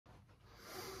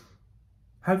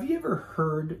Have you ever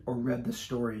heard or read the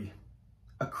story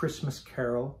A Christmas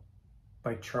Carol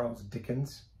by Charles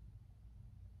Dickens?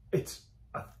 It's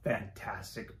a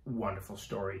fantastic, wonderful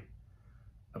story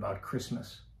about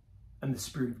Christmas and the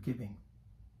spirit of giving.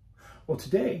 Well,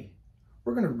 today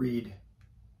we're going to read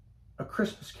A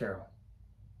Christmas Carol.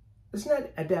 It's an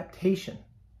adaptation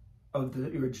of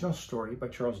the original story by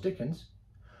Charles Dickens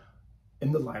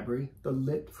in the library, The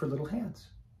Lit for Little Hands.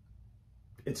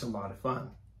 It's a lot of fun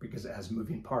because it has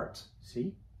moving parts.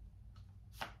 See?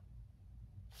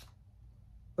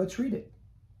 Let's read it.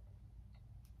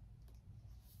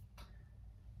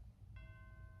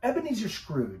 Ebenezer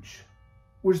Scrooge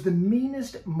was the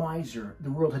meanest miser the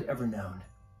world had ever known.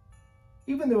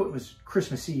 Even though it was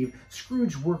Christmas Eve,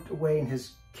 Scrooge worked away in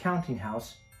his counting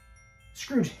house.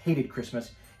 Scrooge hated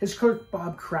Christmas. His clerk,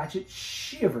 Bob Cratchit,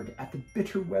 shivered at the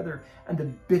bitter weather and the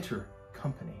bitter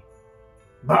company.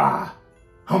 "Bah!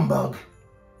 Humbug!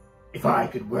 If I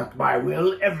could work my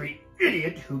will, every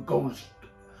idiot who goes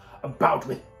about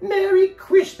with Merry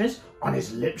Christmas on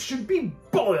his lips should be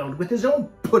boiled with his own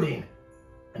pudding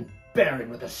and buried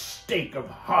with a stake of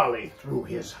holly through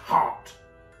his heart."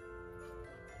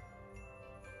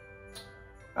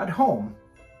 At home,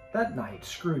 that night,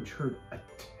 Scrooge heard a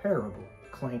terrible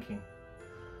clanking.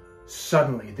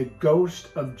 Suddenly, the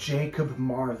ghost of Jacob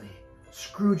Marley,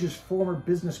 Scrooge's former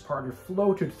business partner,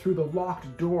 floated through the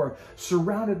locked door,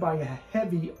 surrounded by a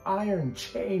heavy iron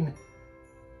chain.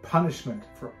 Punishment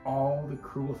for all the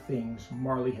cruel things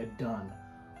Marley had done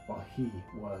while he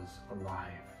was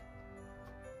alive.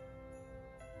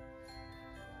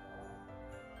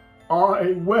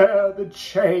 "I wear the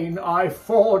chain I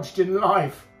forged in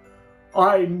life.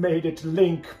 I made it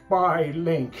link by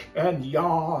link and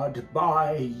yard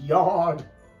by yard."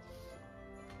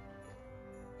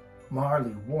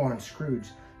 Marley warned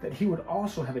Scrooge that he would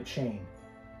also have a chain,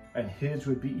 and his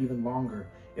would be even longer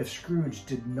if Scrooge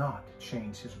did not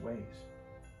change his ways.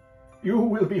 "You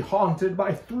will be haunted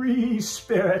by 3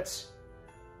 spirits,"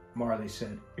 Marley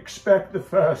said. "Expect the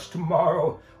first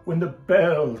tomorrow when the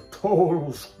bell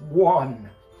tolls 1.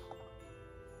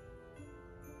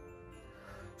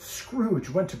 Scrooge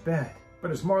went to bed, but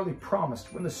as Marley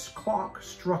promised, when the clock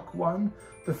struck 1,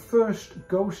 the first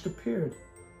ghost appeared.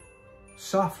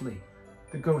 Softly,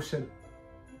 the ghost said,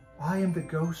 "I am the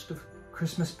ghost of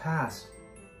Christmas past."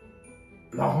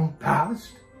 "Long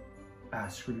past?"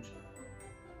 asked Scrooge.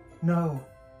 "No,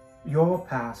 your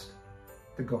past,"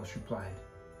 the ghost replied.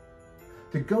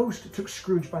 The ghost took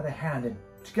Scrooge by the hand, and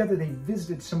together they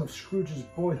visited some of Scrooge's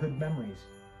boyhood memories,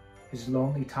 his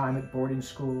lonely time at boarding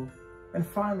school, and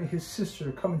finally his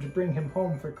sister coming to bring him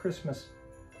home for Christmas.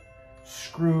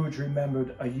 Scrooge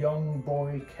remembered a young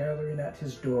boy caroling at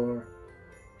his door.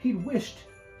 He'd wished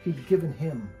he'd given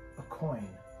him a coin.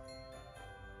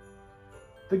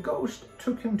 The ghost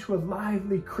took him to a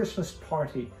lively Christmas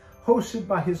party hosted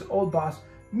by his old boss,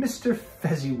 Mr.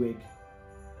 Fezziwig.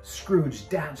 Scrooge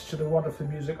danced to the wonderful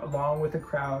music along with the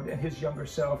crowd and his younger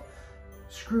self.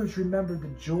 Scrooge remembered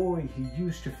the joy he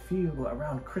used to feel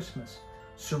around Christmas,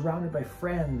 surrounded by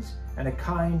friends and a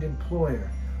kind employer.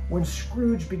 When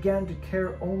Scrooge began to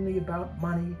care only about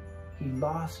money, he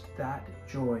lost that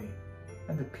joy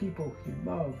and the people he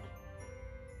loved.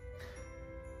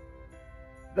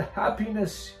 "The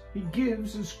happiness he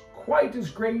gives is quite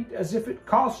as great as if it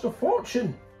cost a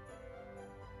fortune."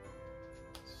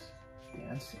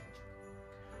 Dancing.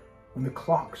 When the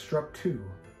clock struck 2,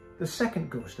 the second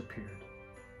ghost appeared.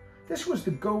 This was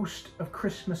the ghost of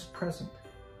Christmas present.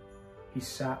 He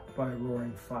sat by a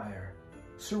roaring fire,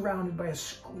 surrounded by a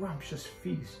scrumptious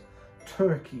feast.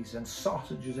 Turkeys and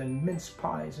sausages and mince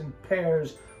pies and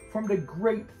pears formed a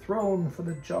great throne for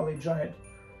the jolly giant.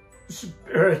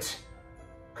 "Spirit,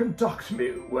 conduct me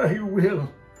where you will.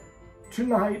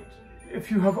 Tonight, if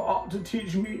you have aught to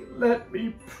teach me, let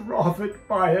me profit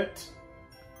by it."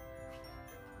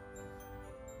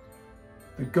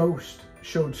 The ghost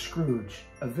showed Scrooge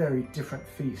a very different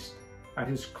feast at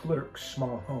his clerk's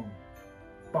small home.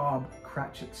 Bob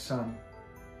Cratchit's son,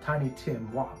 Tiny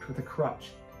Tim, walked with a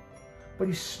crutch, but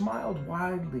he smiled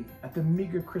widely at the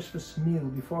meager Christmas meal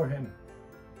before him.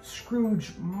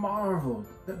 Scrooge marveled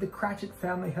that the Cratchit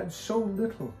family had so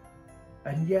little,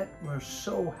 and yet were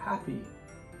so happy.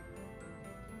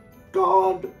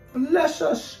 "God bless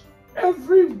us,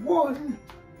 everyone!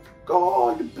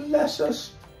 God bless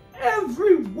us,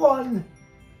 everyone!"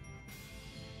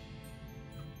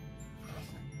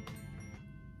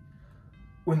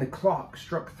 When the clock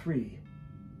struck 3,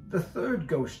 the third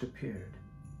ghost appeared.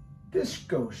 This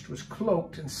ghost was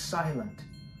cloaked and silent,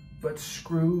 but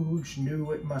Scrooge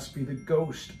knew it must be the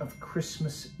ghost of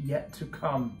Christmas yet to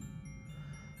come.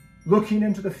 Looking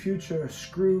into the future,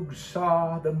 Scrooge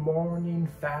saw the mourning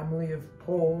family of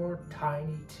poor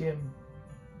Tiny Tim.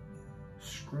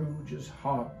 Scrooge's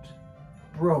heart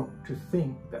broke to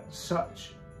think that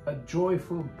such a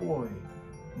joyful boy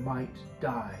might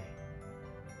die.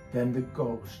 Then the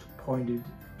ghost pointed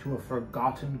to a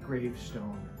forgotten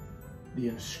gravestone. The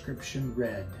inscription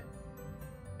read,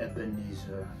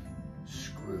 Ebenezer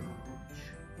Scrooge.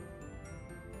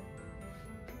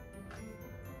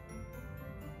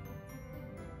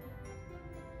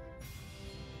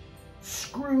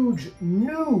 Scrooge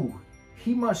knew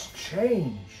he must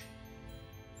change.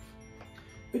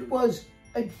 It was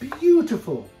a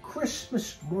beautiful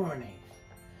Christmas morning,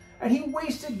 and he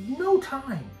wasted no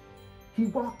time. He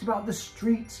walked about the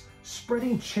streets,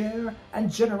 spreading cheer and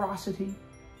generosity.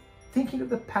 Thinking of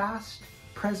the past,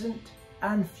 present,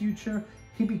 and future,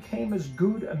 he became as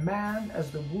good a man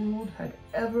as the world had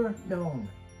ever known.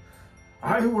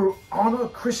 I will honor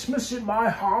Christmas in my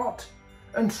heart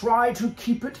and try to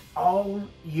keep it all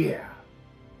year.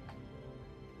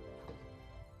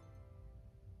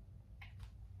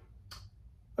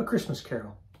 A Christmas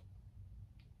Carol,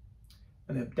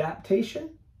 an adaptation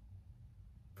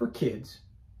for kids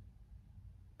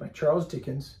by Charles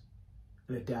Dickens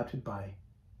and adapted by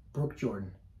Brooke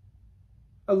Jordan.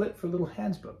 A Lit for Little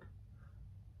Hands book,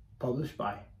 published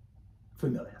by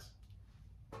Familius.